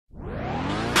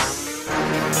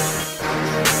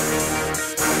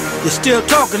You still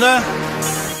talking, huh?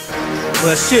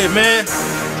 Well, shit, man.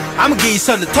 I'ma give you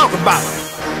something to talk about.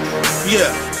 Yeah.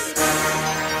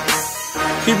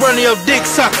 Keep running your dick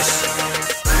suckers.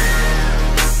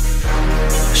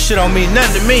 Shit don't mean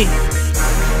nothing to me.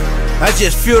 I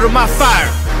just fueled up my fire.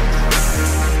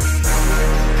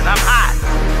 And I'm hot.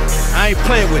 I ain't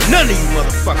playing with none of you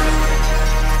motherfuckers.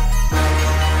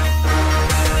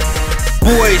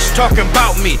 Boys talking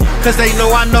about me, cause they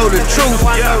know I know the truth.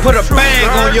 Put a bag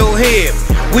on your head,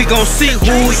 we gon' see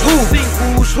who's who.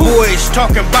 Boys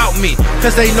talking about me,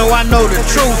 cause they know I know the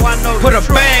truth. Put a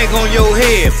bag on your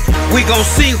head, we gon'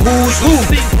 see who's who.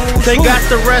 They got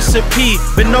the recipe,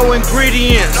 but no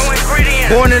ingredients.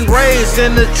 Born and raised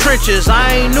in the trenches,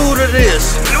 I ain't new to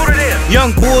this.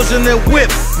 Young bulls in the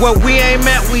whip, what we aim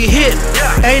at we hit.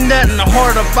 Ain't nothing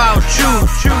hard about you,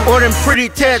 or them pretty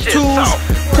tattoos.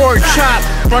 Pork chop,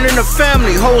 running the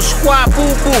family, whole squad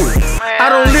boo-boo. I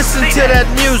don't listen to that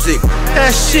music,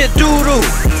 that shit doo-doo.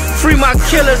 Free my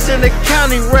killers in the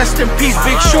county, rest in peace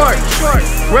Big Short.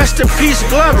 Rest in peace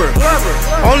Glover,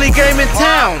 only game in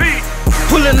town.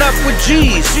 Pulling up with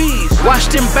G's,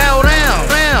 watch them bow down.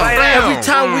 Every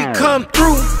time we come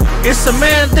through, it's a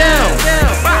man down.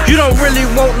 You don't really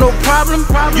want no problem,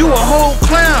 you a whole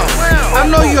clown. I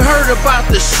know you heard about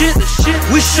the shit,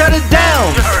 we shut it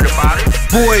down.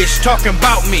 Boys talking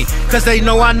about me, cause they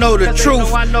know I know the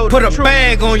truth. Put a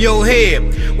bag on your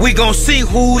head, we gon' see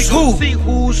who's who.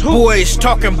 Boys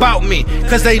talking about me,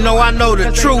 cause they know I know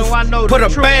the truth. Put a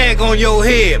bag on your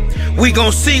head, we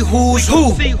gon' see who's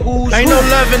who. Ain't no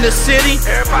love in the city,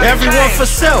 everyone for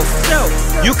self.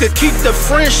 You could keep the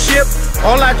friendship,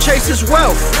 all I chase is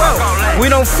wealth. We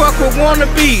don't fuck with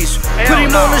wannabes, put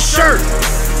him on the shirt.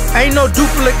 Ain't no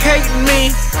duplicating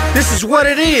me, this is what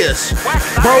it is.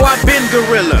 Bro, I been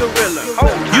gorilla,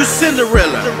 you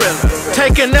Cinderella.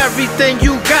 Taking everything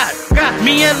you got,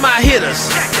 me and my hitters.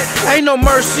 Ain't no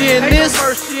mercy in this,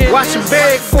 watch him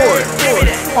beg for it.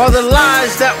 All the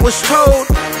lies that was told,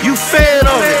 you fed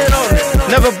on it.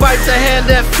 Never bite the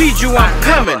hand that feeds you, I'm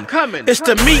coming. It's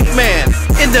the meat man,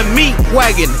 in the meat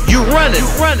wagon, you running.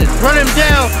 Run him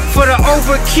down for the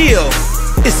overkill.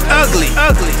 It's ugly,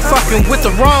 fucking with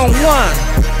the wrong one.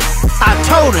 I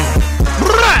told him.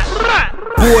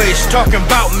 Boys talking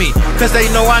about me, cause they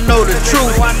know I know the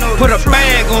truth. Put a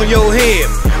bag on your head,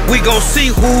 we gon'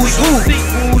 see who's who.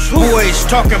 Boys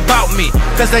talking about me,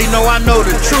 cause they know I know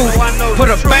the truth. Put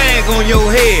a bag on your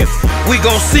head, we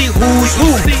gon' see who's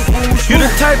who. You the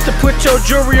type to put your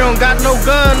jewelry on, got no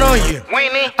gun on you.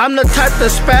 I'm the type to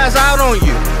spaz out on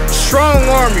you, strong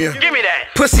arm you. Give me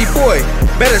that. Pussy boy,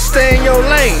 better stay in your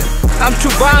lane. I'm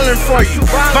too violent for you.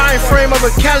 Fine frame of a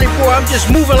Cali boy, I'm just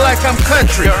moving like I'm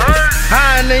country.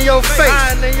 Hiding in your face.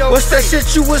 What's that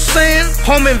shit you was saying?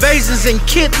 Home invasions and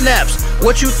kidnaps.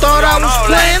 What you thought I was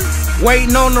playing?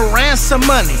 Waiting on the ransom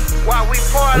money while we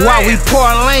pour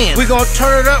land. We gon'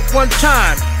 turn it up one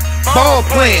time. Ball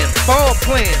playing.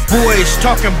 Boys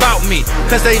talking about me,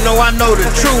 cause they know I know the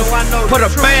truth. Put a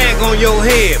bag on your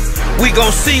head, we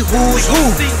gon' see who's who.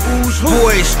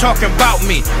 Boys talking about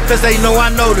me, cause they know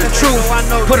I know the truth.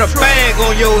 Put a bag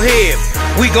on your head,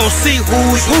 we gon' see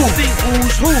who's who.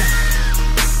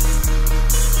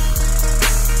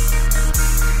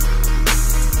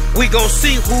 We gon'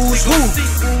 see who's who.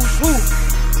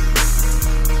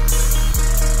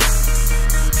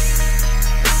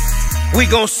 We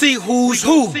gon' see who's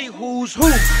who.